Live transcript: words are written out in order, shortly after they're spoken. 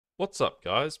What's up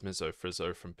guys,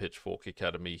 MizzoFrizzo from Pitchfork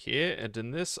Academy here, and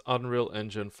in this Unreal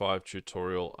Engine 5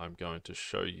 tutorial I'm going to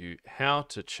show you how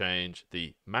to change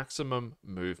the maximum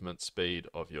movement speed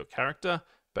of your character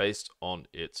based on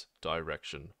its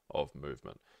direction of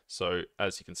movement. So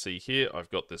as you can see here, I've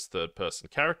got this third person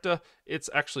character. It's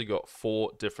actually got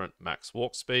 4 different max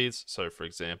walk speeds. So for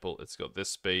example, it's got this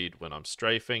speed when I'm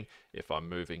strafing. If I'm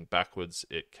moving backwards,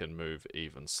 it can move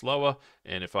even slower.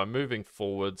 And if I'm moving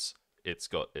forwards, it's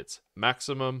got its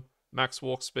maximum max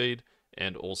walk speed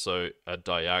and also a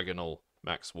diagonal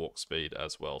max walk speed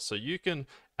as well. So you can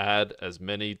add as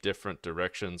many different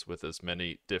directions with as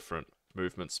many different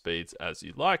movement speeds as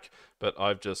you like, but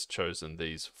I've just chosen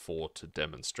these 4 to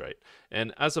demonstrate.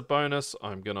 And as a bonus,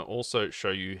 I'm going to also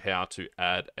show you how to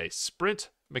add a sprint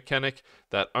mechanic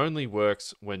that only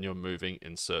works when you're moving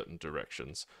in certain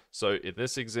directions. So in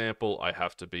this example, I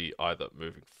have to be either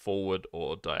moving forward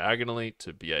or diagonally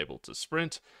to be able to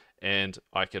sprint, and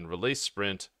I can release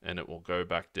sprint and it will go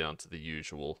back down to the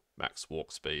usual max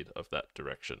walk speed of that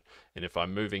direction. And if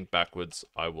I'm moving backwards,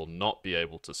 I will not be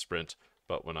able to sprint,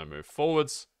 but when I move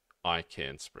forwards, I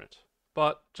can sprint.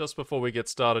 But just before we get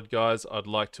started, guys, I'd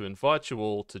like to invite you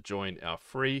all to join our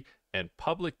free and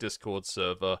public Discord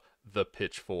server, the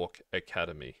Pitchfork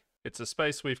Academy. It's a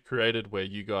space we've created where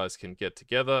you guys can get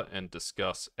together and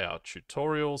discuss our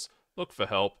tutorials, look for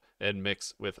help, and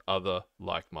mix with other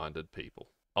like-minded people.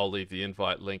 I'll leave the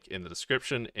invite link in the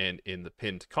description and in the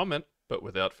pinned comment, but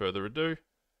without further ado,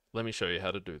 let me show you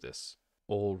how to do this.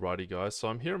 Alrighty guys, so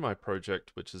I'm here in my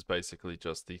project, which is basically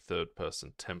just the third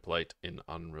person template in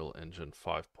Unreal Engine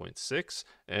 5.6.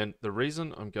 And the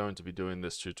reason I'm going to be doing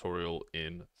this tutorial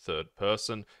in third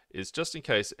person is just in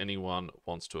case anyone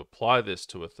wants to apply this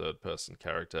to a third person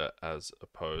character as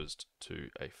opposed to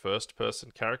a first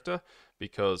person character,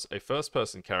 because a first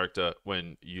person character,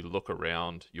 when you look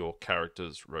around, your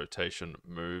character's rotation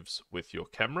moves with your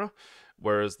camera,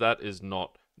 whereas that is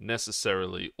not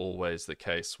necessarily always the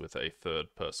case with a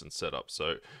third person setup.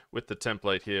 So with the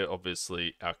template here,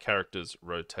 obviously our character's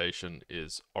rotation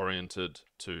is oriented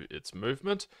to its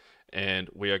movement, and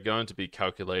we are going to be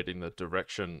calculating the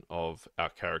direction of our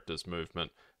character's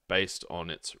movement based on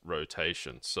its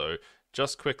rotation. So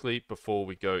just quickly before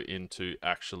we go into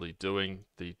actually doing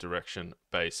the direction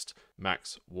based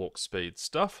max walk speed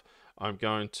stuff, I'm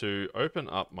going to open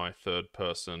up my third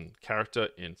person character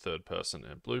in third person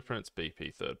and blueprints,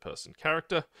 BP third person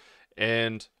character,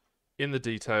 and in the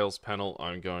details panel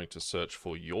I'm going to search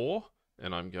for yaw,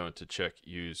 and I'm going to check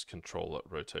use controller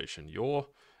rotation yaw,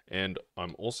 and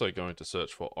I'm also going to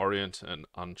search for orient and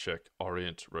uncheck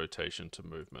orient rotation to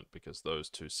movement, because those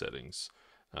two settings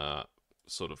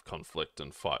sort of conflict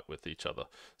and fight with each other.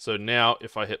 So now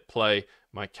if I hit play,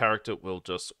 my character will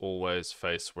just always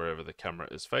face wherever the camera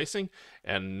is facing,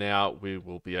 and now we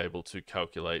will be able to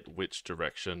calculate which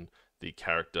direction the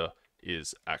character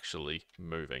is actually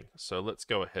moving. So let's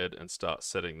go ahead and start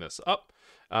setting this up.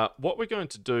 What we're going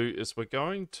to do is we're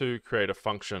going to create a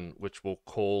function which we'll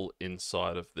call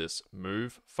inside of this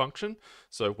move function.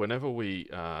 So whenever we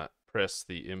press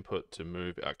the input to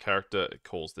move our character, it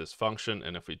calls this function,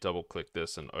 and if we double click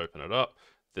this and open it up,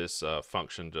 this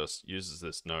function just uses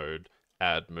this node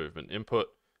add movement input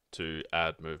to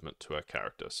add movement to our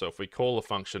character. So if we call a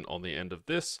function on the end of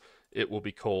this, it will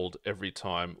be called every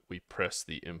time we press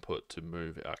the input to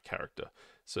move our character.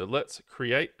 So let's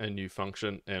create a new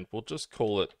function, and we'll just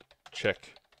call it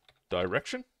check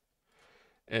direction.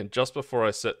 And just before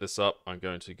I set this up, I'm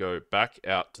going to go back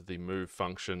out to the move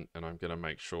function, and I'm going to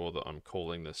make sure that I'm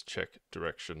calling this check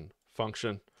direction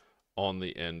function on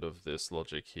the end of this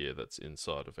logic here that's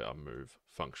inside of our move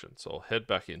function. So I'll head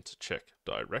back into check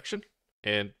direction.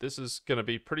 And this is going to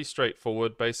be pretty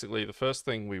straightforward. Basically, the first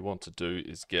thing we want to do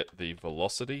is get the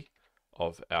velocity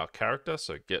of our character.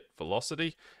 So get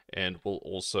velocity, and we'll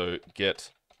also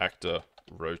get actor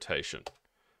rotation.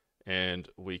 And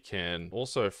we can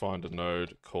also find a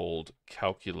node called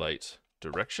calculate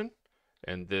direction,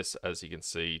 and this, as you can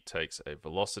see, takes a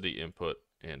velocity input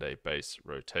and a base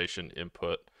rotation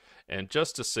input. And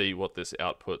just to see what this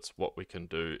outputs, what we can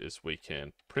do is we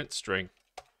can print string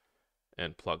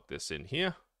and plug this in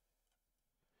here.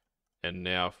 And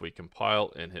now if we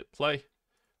compile and hit play,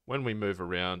 when we move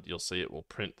around, you'll see it will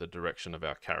print the direction of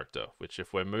our character, which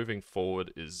if we're moving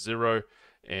forward is 0.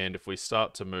 And if we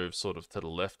start to move sort of to the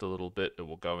left a little bit, it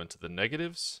will go into the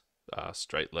negatives.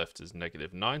 Straight left is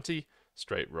 -90,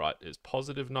 straight right is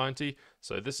 +90.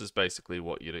 So this is basically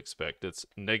what you'd expect. It's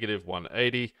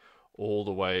 -180 all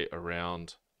the way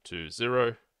around to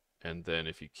 0. And then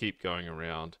if you keep going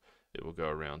around, it will go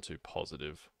around to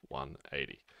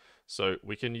 +180. So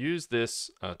we can use this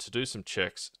to do some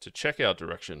checks to check our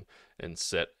direction and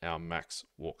set our max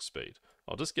walk speed.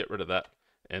 I'll just get rid of that,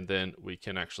 and then we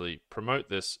can actually promote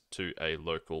this to a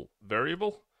local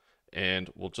variable, and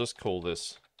we'll just call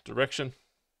this direction.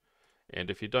 And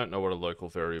if you don't know what a local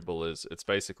variable is, it's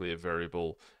basically a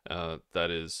variable that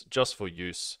is just for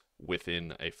use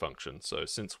within a function. So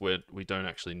since we don't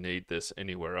actually need this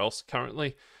anywhere else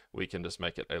currently, we can just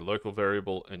make it a local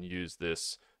variable and use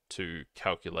this to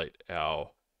calculate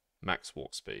our max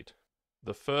walk speed.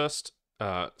 The first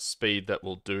speed that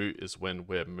we'll do is when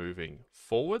we're moving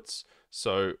forwards.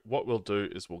 So what we'll do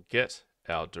is we'll get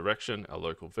our direction, our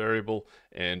local variable,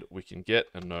 and we can get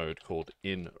a node called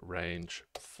inRange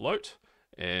float,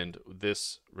 and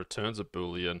this returns a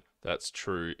boolean that's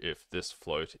true if this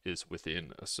float is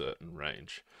within a certain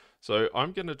range. So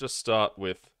I'm going to just start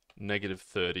with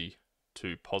 -30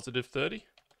 to +30.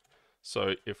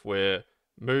 So if we're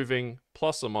moving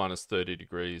plus or minus 30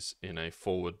 degrees in a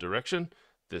forward direction,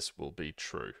 this will be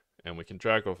true. And we can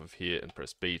drag off of here and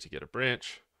press B to get a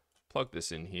branch, plug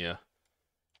this in here,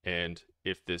 and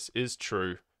if this is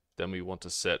true, then we want to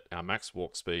set our max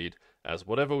walk speed as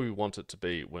whatever we want it to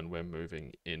be when we're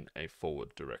moving in a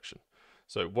forward direction.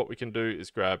 So what we can do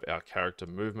is grab our character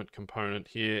movement component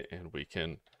here, and we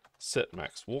can set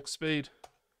max walk speed.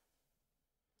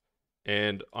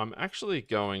 And I'm actually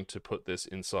going to put this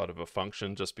inside of a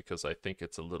function just because I think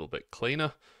it's a little bit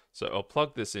cleaner. So I'll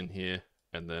plug this in here,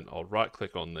 and then I'll right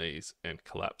click on these and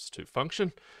collapse to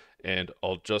function, and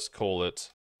I'll just call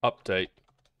it update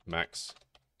max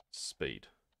speed.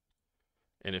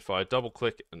 And if I double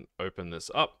click and open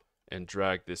this up and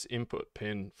drag this input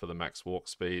pin for the max walk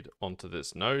speed onto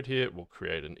this node here, we'll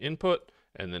create an input.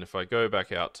 And then if I go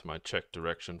back out to my check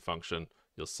direction function,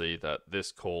 you'll see that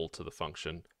this call to the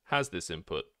function has this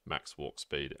input max walk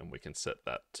speed, and we can set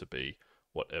that to be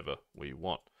whatever we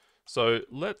want. So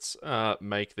let's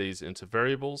make these into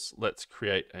variables. Let's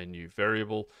create a new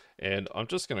variable, and I'm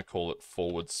just going to call it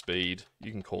forward speed.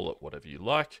 You can call it whatever you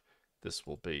like. This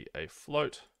will be a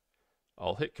float.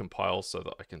 I'll hit compile so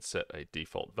that I can set a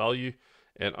default value,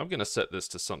 and I'm going to set this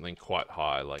to something quite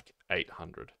high, like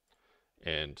 800,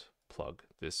 and plug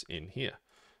this in here.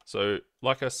 So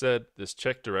like I said, this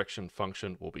check direction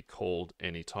function will be called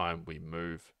anytime we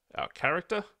move our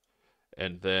character,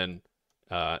 and then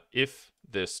if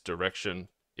this direction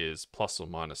is plus or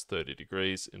minus 30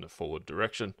 degrees in a forward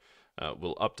direction,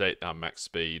 we'll update our max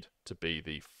speed to be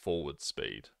the forward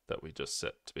speed that we just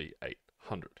set to be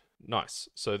 800. Nice.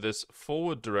 So this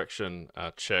forward direction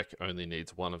check only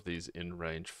needs one of these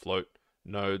inRange float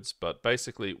nodes, but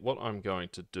basically what I'm going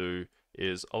to do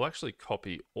is I'll actually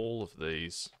copy all of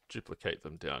these, duplicate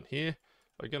them down here.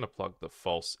 I'm going to plug the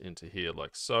false into here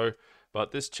like so,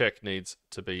 but this check needs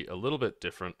to be a little bit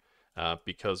different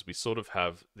because we sort of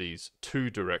have these two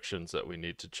directions that we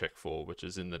need to check for, which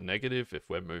is in the negative if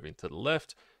we're moving to the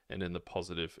left, and in the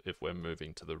positive if we're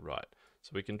moving to the right.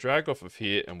 So we can drag off of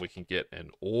here and we can get an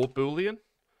OR boolean,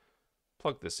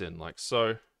 plug this in like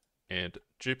so, and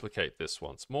duplicate this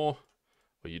once more.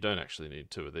 Well, you don't actually need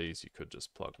two of these, you could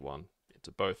just plug one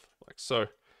into both like so,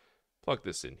 plug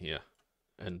this in here,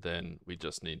 and then we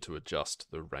just need to adjust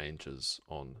the ranges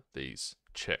on these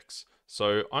checks.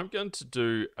 So I'm going to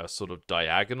do a sort of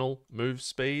diagonal move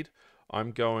speed.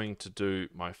 I'm going to do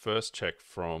my first check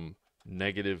from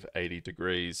 -80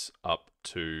 degrees up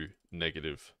to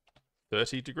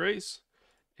 -30 degrees.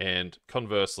 And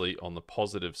conversely, on the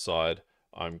positive side,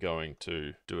 I'm going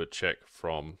to do a check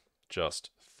from just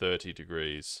 30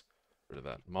 degrees, rid of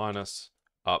that minus,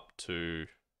 up to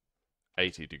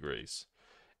 80 degrees.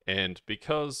 And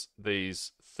because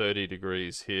these 30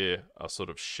 degrees here are sort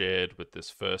of shared with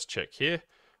this first check here,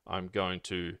 I'm going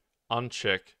to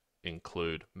uncheck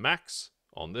include max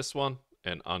on this one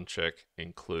and uncheck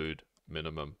include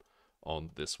minimum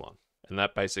on this one. And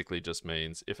that basically just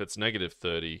means if it's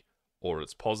 -30 or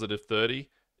it's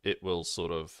 +30, it will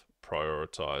sort of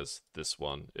prioritize this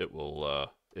one. It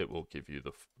will give you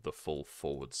the full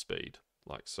forward speed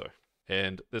like so.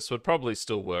 And this would probably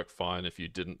still work fine if you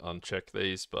didn't uncheck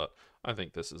these, but I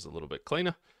think this is a little bit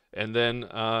cleaner. And then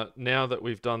now that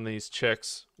we've done these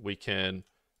checks, we can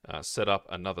set up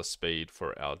another speed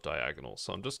for our diagonal.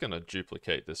 So I'm just going to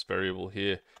duplicate this variable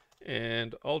here,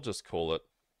 and I'll just call it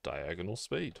diagonal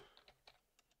speed.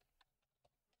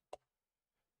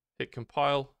 Hit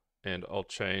compile, and I'll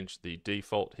change the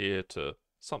default here to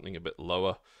something a bit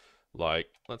lower,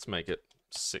 like let's make it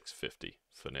 650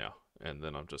 for now. And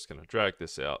then I'm just going to drag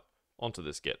this out onto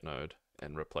this get node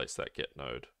and replace that get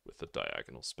node with the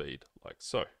diagonal speed like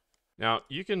so. Now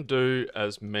you can do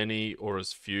as many or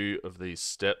as few of these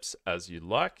steps as you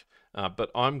like.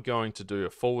 but I'm going to do a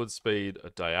forward speed, a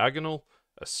diagonal,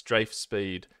 a strafe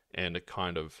speed, and a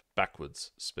kind of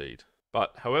backwards speed.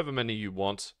 But however many you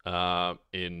want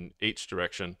in each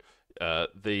direction,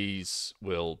 these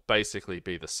will basically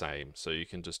be the same. So you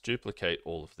can just duplicate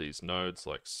all of these nodes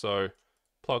like so,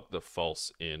 plug the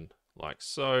false in like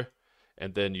so,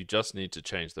 and then you just need to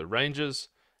change the ranges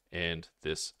and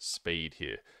this speed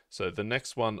here. So the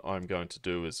next one I'm going to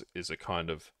do is a kind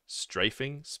of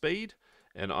strafing speed,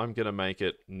 and I'm going to make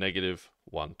it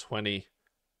 -120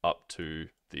 up to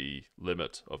the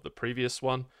limit of the previous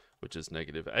one, which is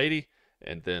 -80,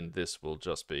 and then this will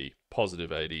just be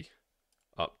 +80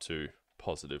 up to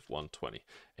 +120.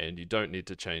 And you don't need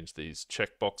to change these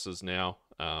checkboxes now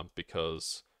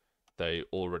because they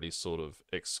already sort of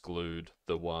exclude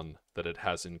the one that it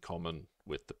has in common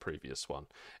with the previous one.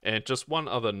 And just one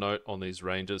other note on these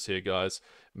ranges here, guys.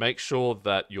 Make sure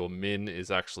that your min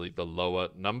is actually the lower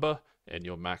number and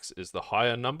your max is the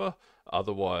higher number.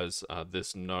 Otherwise,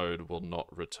 this node will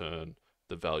not return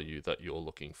the value that you're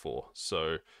looking for.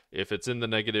 So if it's in the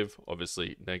negative,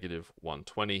 obviously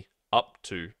 -120 up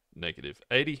to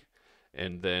 -80.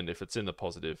 And then if it's in the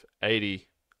positive, 80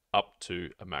 up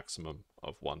to a maximum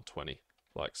of 120,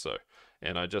 like so.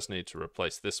 And I just need to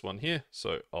replace this one here.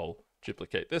 So I'll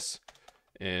duplicate this,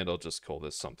 and I'll just call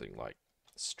this something like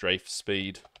strafe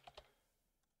speed.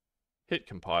 Hit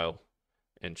compile,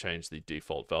 and change the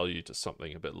default value to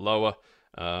something a bit lower.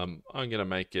 I'm going to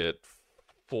make it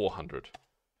 400.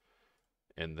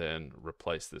 And then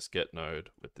replace this get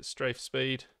node with the strafe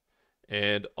speed.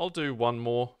 And I'll do one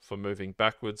more for moving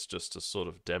backwards just to sort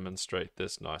of demonstrate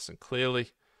this nice and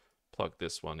clearly. Plug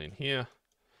this one in here.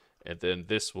 And then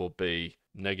this will be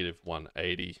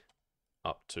 -180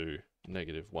 up to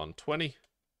 -120.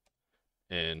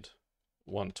 And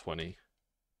 120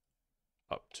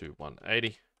 up to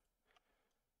 180.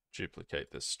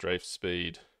 Duplicate this strafe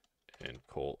speed and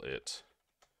call it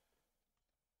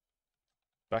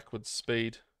backwards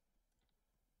speed.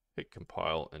 Hit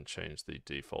compile and change the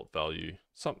default value,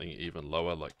 something even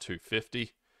lower like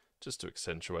 250, just to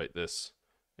accentuate this,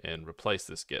 and replace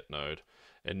this get node.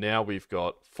 And now we've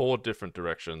got 4 different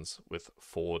directions with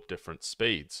 4 different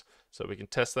speeds. So we can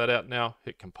test that out now.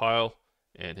 Hit compile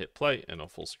and hit play, and I'll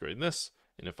full screen this.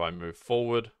 And if I move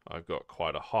forward, I've got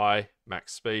quite a high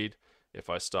max speed. If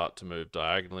I start to move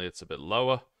diagonally, it's a bit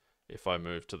lower. If I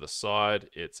move to the side,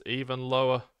 it's even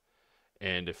lower.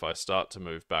 And if I start to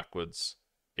move backwards,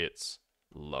 it's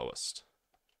lowest.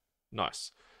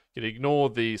 Nice. You can ignore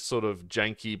the sort of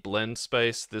janky blend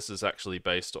space. This is actually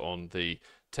based on the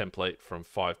template from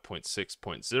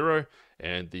 5.6.0,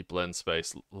 and the blend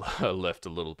space left a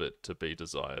little bit to be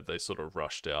desired. They sort of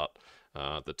rushed out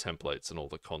the templates and all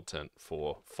the content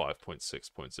for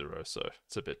 5.6.0, so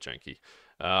it's a bit janky.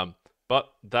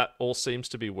 But that all seems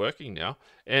to be working now.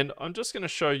 And I'm just going to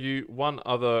show you one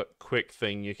other quick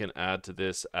thing you can add to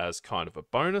this as kind of a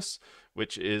bonus,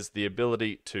 which is the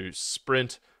ability to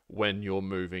sprint when you're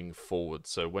moving forward.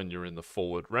 So when you're in the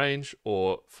forward range,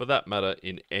 or for that matter,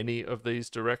 in any of these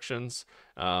directions,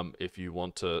 if you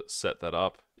want to set that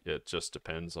up, it just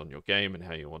depends on your game and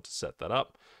how you want to set that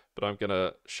up. But I'm going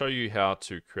to show you how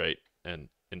to create an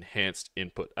enhanced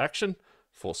input action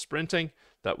for sprinting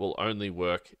that will only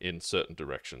work in certain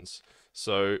directions.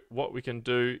 So what we can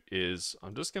do is,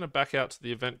 I'm just going to back out to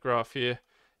the event graph here,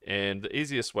 and the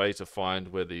easiest way to find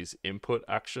where these input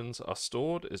actions are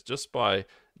stored is just by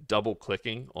double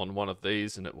clicking on one of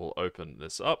these, and it will open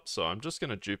this up. So I'm just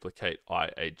going to duplicate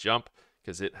IA jump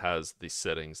because it has the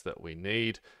settings that we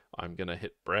need. I'm going to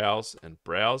hit browse and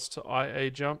browse to IA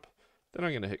jump. Then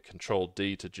I'm going to hit Control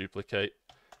D to duplicate,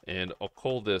 and I'll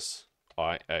call this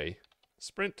IA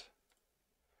sprint.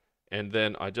 And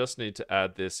then I just need to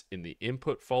add this in the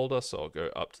input folder. So I'll go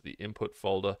up to the input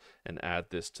folder and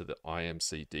add this to the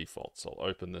IMC default. So I'll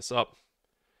open this up.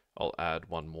 I'll add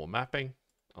one more mapping.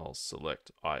 I'll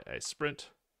select IA sprint.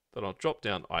 Then I'll drop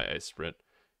down IA sprint,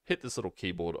 hit this little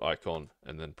keyboard icon,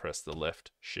 and then press the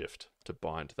left shift to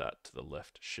bind that to the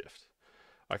left shift.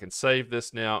 I can save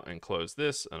this now and close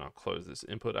this, and I'll close this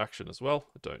input action as well.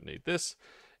 I don't need this.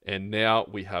 And now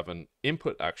we have an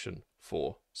input action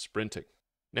for sprinting.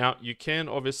 Now you can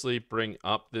obviously bring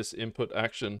up this input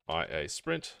action, IA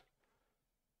sprint,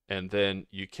 and then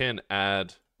you can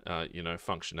add,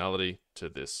 functionality to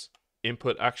this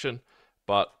input action.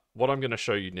 But what I'm going to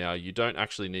show you now, you don't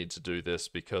actually need to do this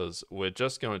because we're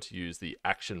just going to use the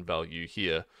action value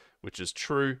here, which is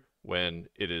true when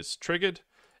it is triggered,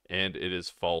 and it is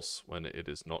false when it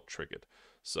is not triggered.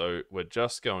 So we're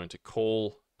just going to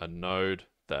call a node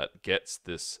that gets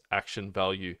this action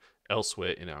value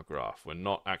elsewhere in our graph. We're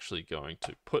not actually going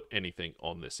to put anything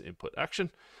on this input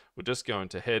action. we're just going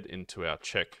to head into our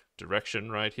check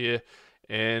direction right here.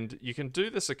 And you can do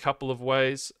this a couple of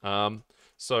ways.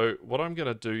 So what I'm going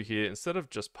to do here, instead of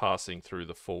just passing through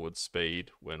the forward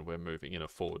speed when we're moving in a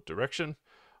forward direction,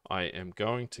 I am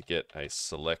going to get a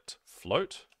select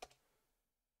float.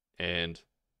 And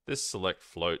this select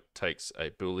float takes a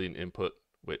Boolean input,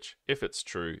 which if it's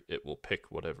true, it will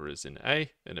pick whatever is in A,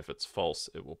 and if it's false,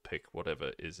 it will pick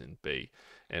whatever is in B.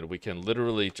 And we can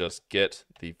literally just get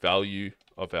the value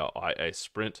of our IA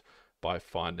sprint by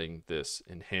finding this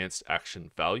enhanced action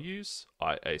values,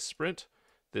 IA sprint.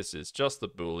 This is just the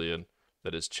Boolean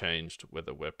that is changed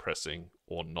whether we're pressing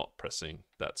or not pressing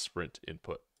that sprint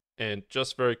input. And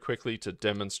just very quickly to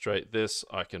demonstrate this,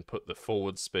 I can put the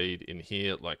forward speed in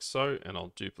here like so, and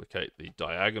I'll duplicate the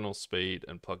diagonal speed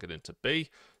and plug it into B,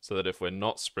 so that if we're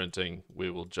not sprinting, we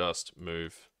will just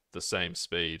move the same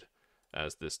speed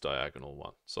as this diagonal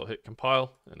one. So I'll hit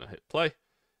compile and I hit play,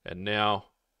 and now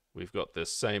we've got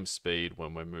this same speed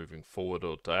when we're moving forward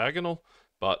or diagonal,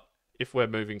 but if we're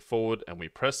moving forward and we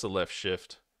press the left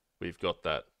shift, we've got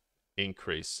that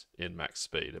increase in max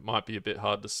speed. It might be a bit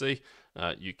hard to see.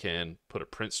 You can put a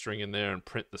print string in there and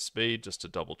print the speed just to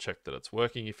double check that it's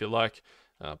working if you like,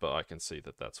 but I can see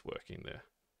that that's working there.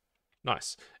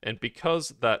 Nice. And because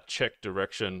that check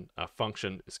direction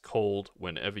function is called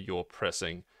whenever you're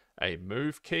pressing a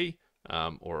move key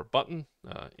or a button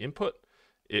input,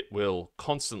 it will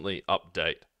constantly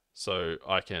update. So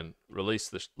I can release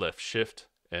the left shift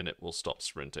and it will stop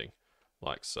sprinting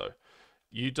like so.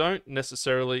 You don't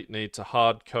necessarily need to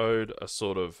hard code a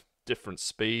sort of different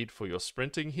speed for your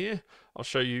sprinting here. I'll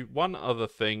show you one other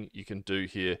thing you can do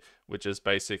here, which is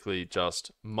basically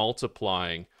just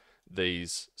multiplying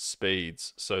these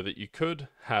speeds so that you could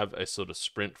have a sort of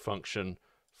sprint function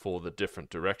for the different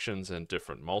directions and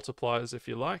different multipliers if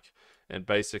you like. And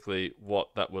basically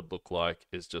what that would look like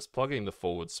is just plugging the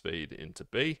forward speed into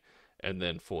B, and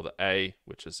then for the A,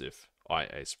 which is if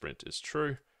IA sprint is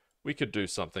true, we could do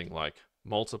something like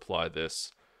multiply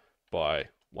this by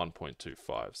 1.25,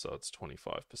 so it's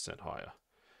 25% higher.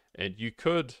 And you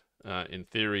could, in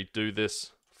theory, do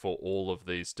this for all of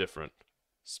these different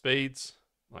speeds,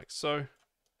 like so.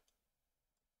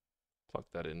 Plug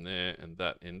that in there and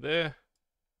that in there,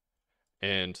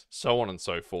 and so on and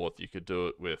so forth. You could do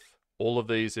it with all of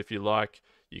these if you like.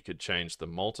 You could change the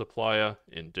multiplier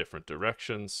in different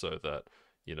directions so that,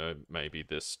 you know, maybe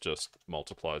this just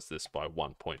multiplies this by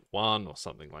 1.1 or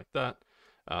something like that.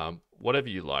 Whatever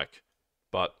you like,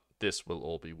 but this will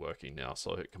all be working now.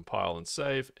 So I'll hit compile and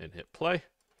save and hit play.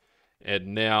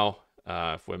 And now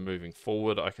if we're moving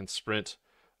forward, I can sprint.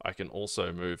 I can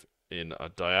also move in a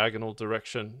diagonal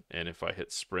direction, and if I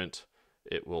hit sprint,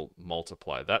 it will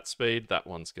multiply that speed. That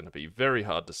one's going to be very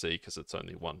hard to see because it's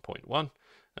only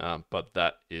 1.1, but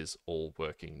that is all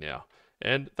working now.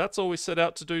 And that's all we set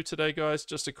out to do today, guys.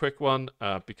 Just a quick one,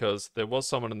 because there was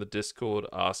someone in the Discord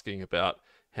asking about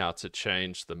how to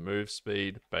change the move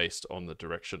speed based on the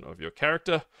direction of your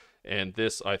character. And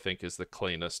this, I think, is the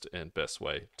cleanest and best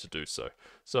way to do so.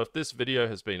 So if this video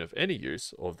has been of any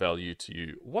use or value to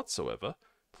you whatsoever,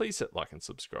 please hit like and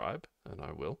subscribe, and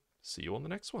I will see you on the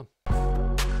next one.